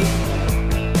aquí.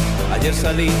 Ayer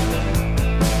salí.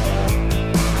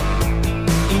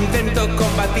 Intento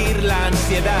combatir la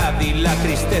ansiedad y la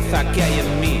tristeza que hay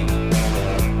en mí.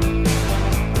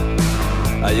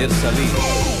 Ayer salí.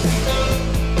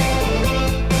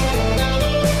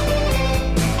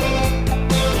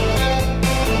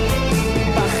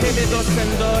 Bajé de 2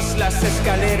 en 2 las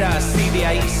escaleras y de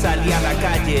ahí salí a la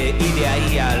calle y de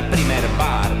ahí al primer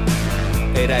bar.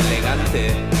 Era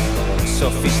elegante,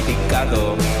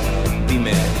 sofisticado.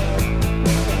 Dime,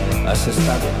 ¿has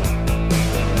estado?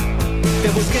 Te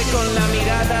busqué con la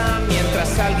mirada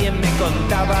mientras alguien me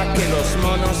contaba que los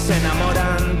monos se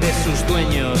enamoran de sus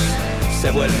dueños,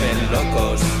 se vuelven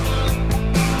locos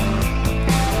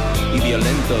y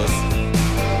violentos.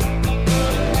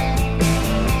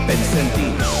 Pensé en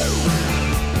ti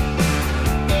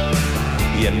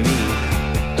y en mí.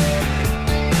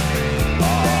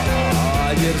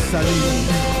 Ayer salí.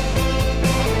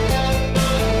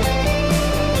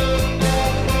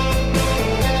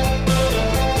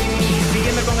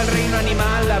 Siguiendo con el reino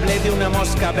animal, hablé de una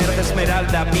mosca verde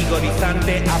esmeralda,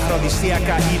 vigorizante,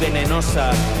 afrodisíaca y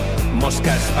venenosa.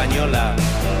 Mosca española,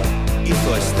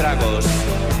 hizo estragos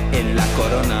en la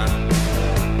corona.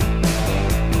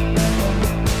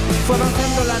 Fue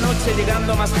avanzando la noche,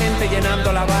 llegando más gente,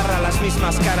 llenando la barra, las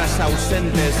mismas caras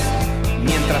ausentes,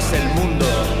 mientras el mundo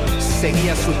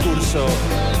seguía su curso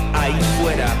ahí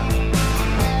fuera.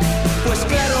 Pues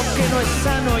claro que no es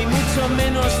sano y mucho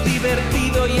menos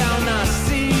divertido, y aún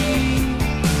así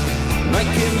no hay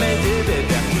quien me lleve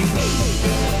de aquí.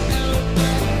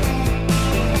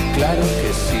 Claro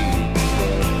que sí,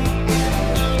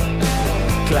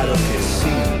 claro que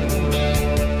sí.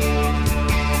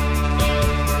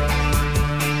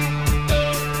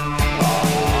 Oh,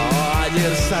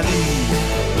 ayer salí.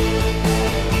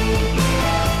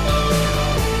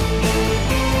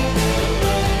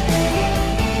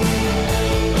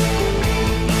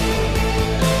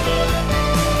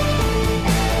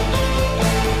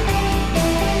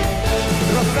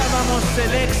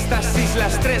 El éxtasis,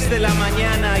 las 3 de la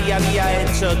mañana, y había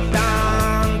hecho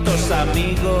tantos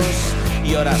amigos,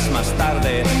 y horas más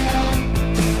tarde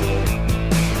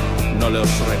no los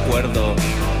recuerdo.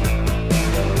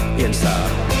 Piensa,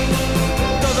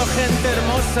 todo gente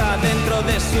hermosa dentro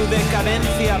de su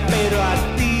decadencia, pero a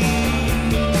ti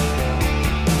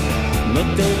no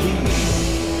te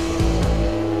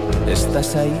vi.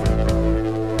 ¿Estás ahí?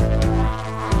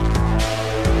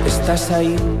 ¿Estás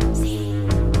ahí?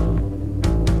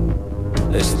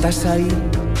 ¿Estás ahí?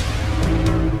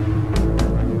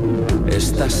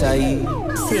 ¿Estás ahí?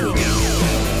 Sí.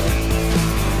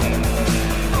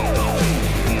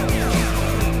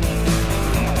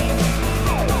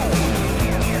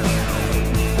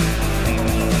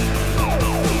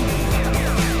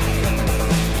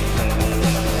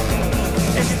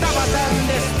 Estaba tan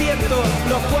despierto,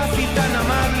 locuaz y tan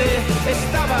amable.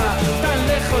 Estaba tan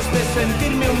lejos de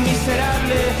sentirme un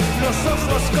miserable. Los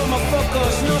ojos como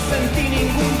focos, no sentí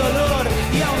ningún dolor.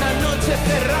 Y a una noche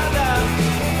cerrada,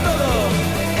 todo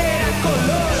era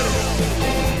color.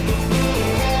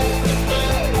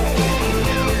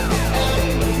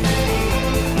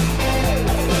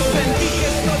 Sentí que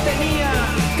esto tenía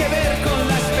que ver con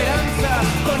la esperanza,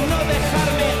 con no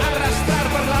dejarme arrastrar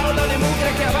por la ola de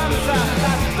mugre que avanza.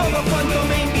 A todo cuanto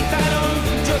me invitaron,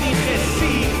 yo dije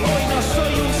sí. Hoy no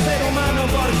soy un ser humano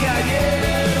porque ayer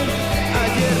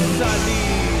salí.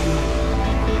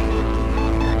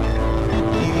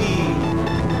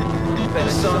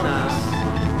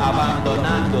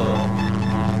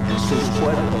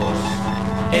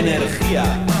 energía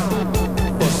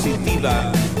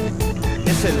positiva,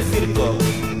 es el circo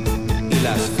y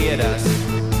las fieras,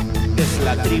 es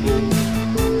la tribu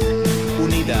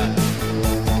unida.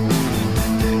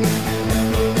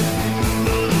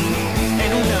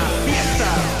 En una fiesta.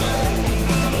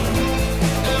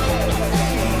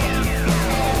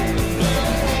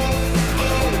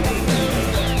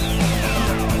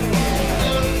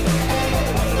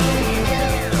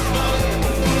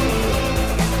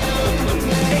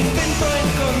 Intento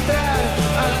encontrar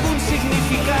algún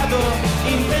significado,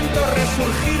 intento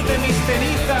resurgir de mis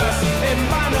cenizas, en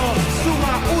vano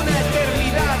suma una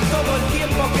eternidad todo el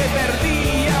tiempo que perdí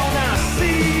y aún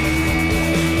así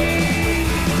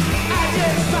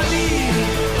ayer salí.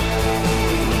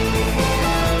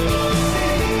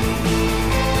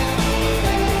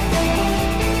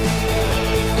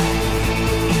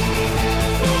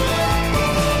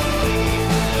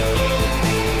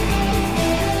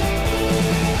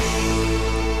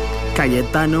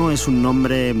 Cayetano es un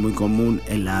nombre muy común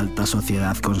en la alta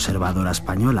sociedad conservadora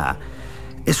española.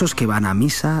 Esos que van a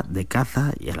misa, de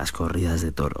caza y a las corridas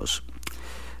de toros.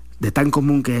 De tan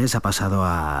común que es, ha pasado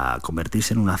a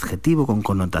convertirse en un adjetivo con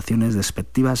connotaciones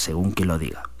despectivas según quien lo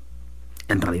diga.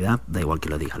 En realidad, da igual que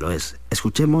lo diga, lo es.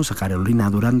 Escuchemos a Carolina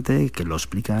Durante, que lo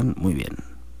explican muy bien.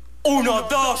 1,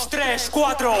 2, 3,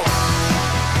 4.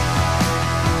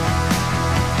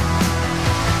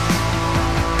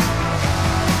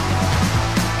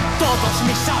 Todos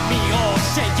mis amigos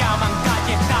se llaman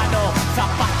Cayetano,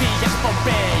 zapatillas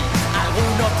Pompey,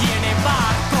 alguno tiene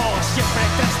barcos, siempre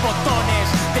 3 botones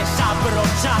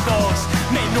desabrochados,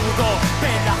 menudo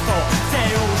pelazo,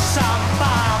 Zeus, San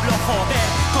Pablo, joder,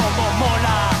 como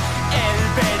mola el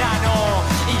verano,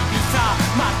 Ibiza,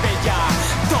 Marbella,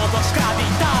 todos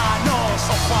gaditanos,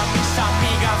 ojo a mis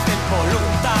amigas del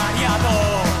voluntariado,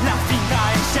 la finca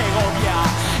en Segovia,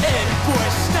 el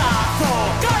puestazo,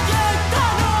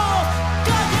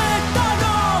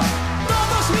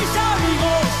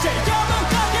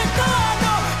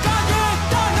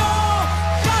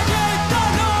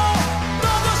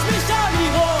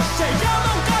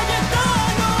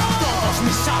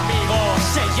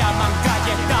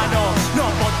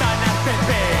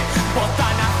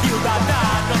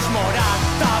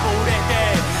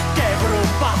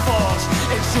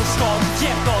 sus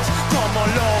conciertos, como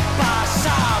lo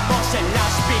pasamos en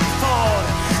las Big Four,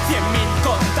 100.000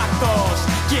 contactos,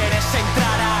 ¿quieres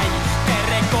entrar ahí? Te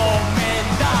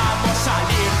recomendamos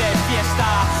salir de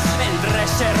fiesta, el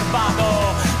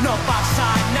reservado, no pasa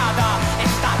nada,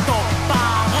 está todo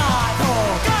pagado.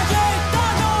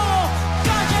 Cayetano,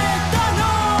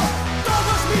 Cayetano,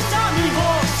 todos mis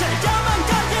amigos se llaman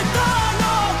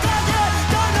Cayetano,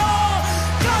 Cayetano,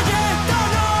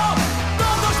 Cayetano,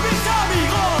 todos mis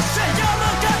amigos se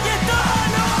llaman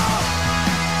Cayetano.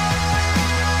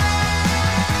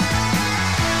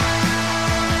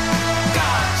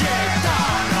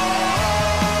 Cayetano.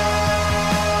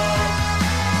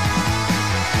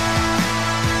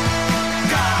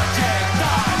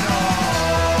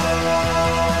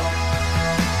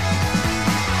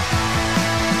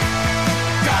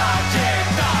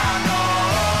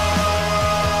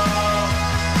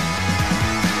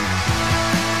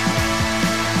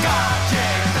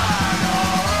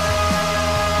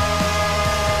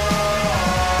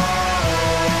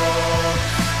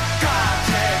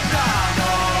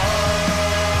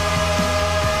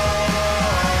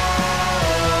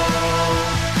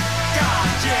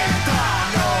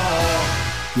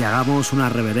 Y hagamos una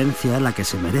reverencia a la que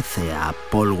se merece, a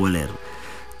Paul Weller.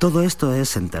 Todo esto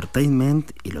es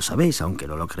entertainment y lo sabéis, aunque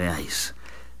no lo creáis.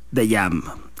 The Jam.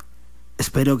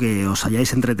 Espero que os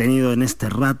hayáis entretenido en este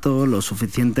rato lo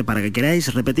suficiente para que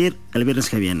queráis repetir el viernes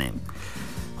que viene.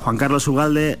 Juan Carlos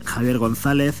Ugalde, Javier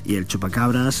González y el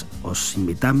Chupacabras os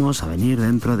invitamos a venir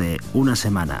dentro de una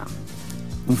semana.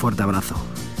 Un fuerte abrazo.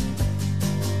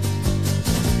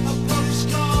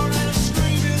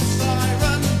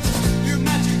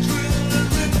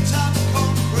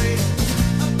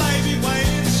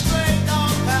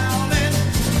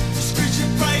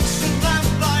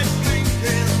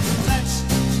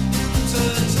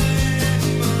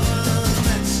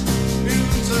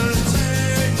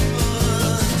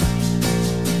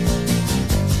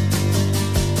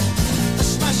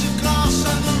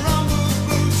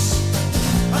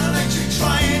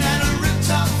 Train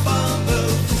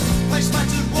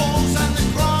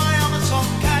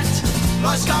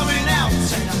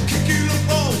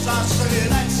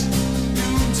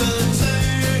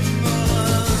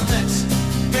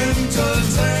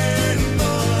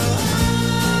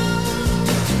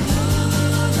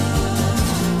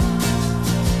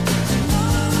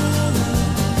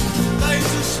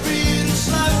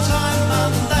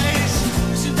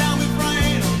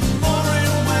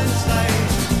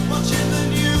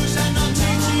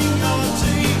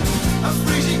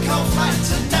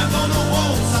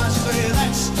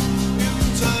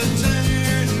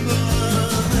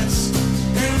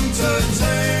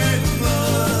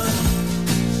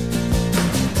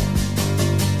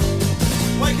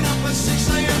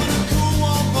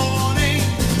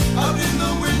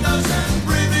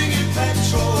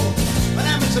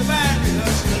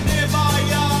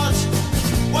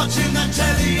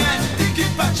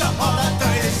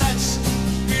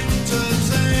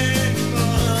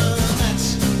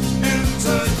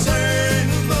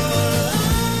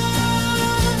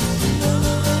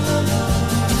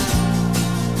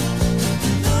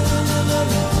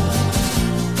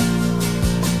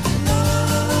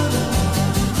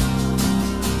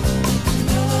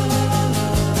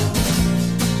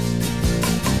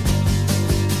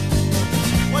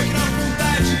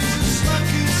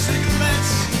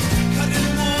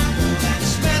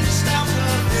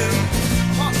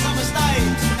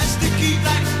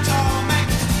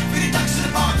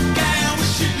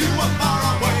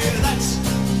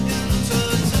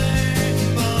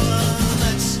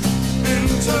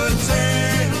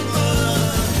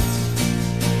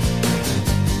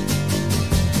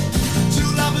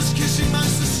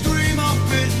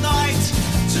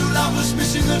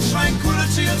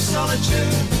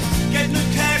solitude, getting a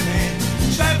cabin,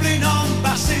 travelling on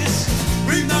buses,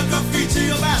 read no graffiti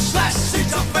about slash seat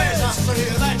affairs. I say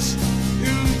that's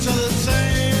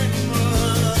entertainment,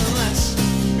 that's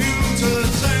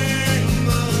entertainment.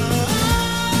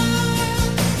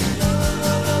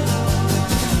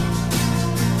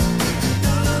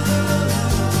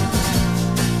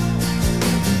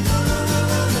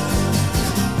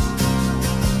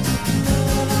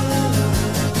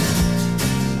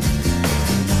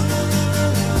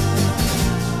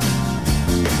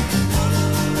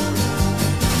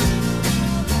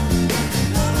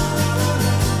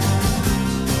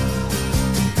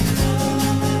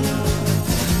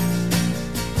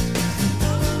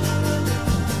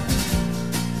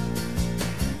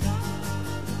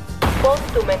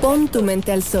 Pon tu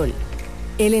mente al sol.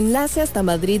 El enlace hasta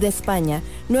Madrid, España,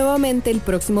 nuevamente el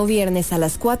próximo viernes a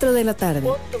las 4 de la tarde.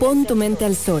 Pon tu mente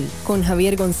al sol con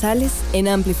Javier González en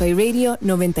Amplify Radio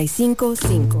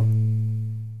 95.5.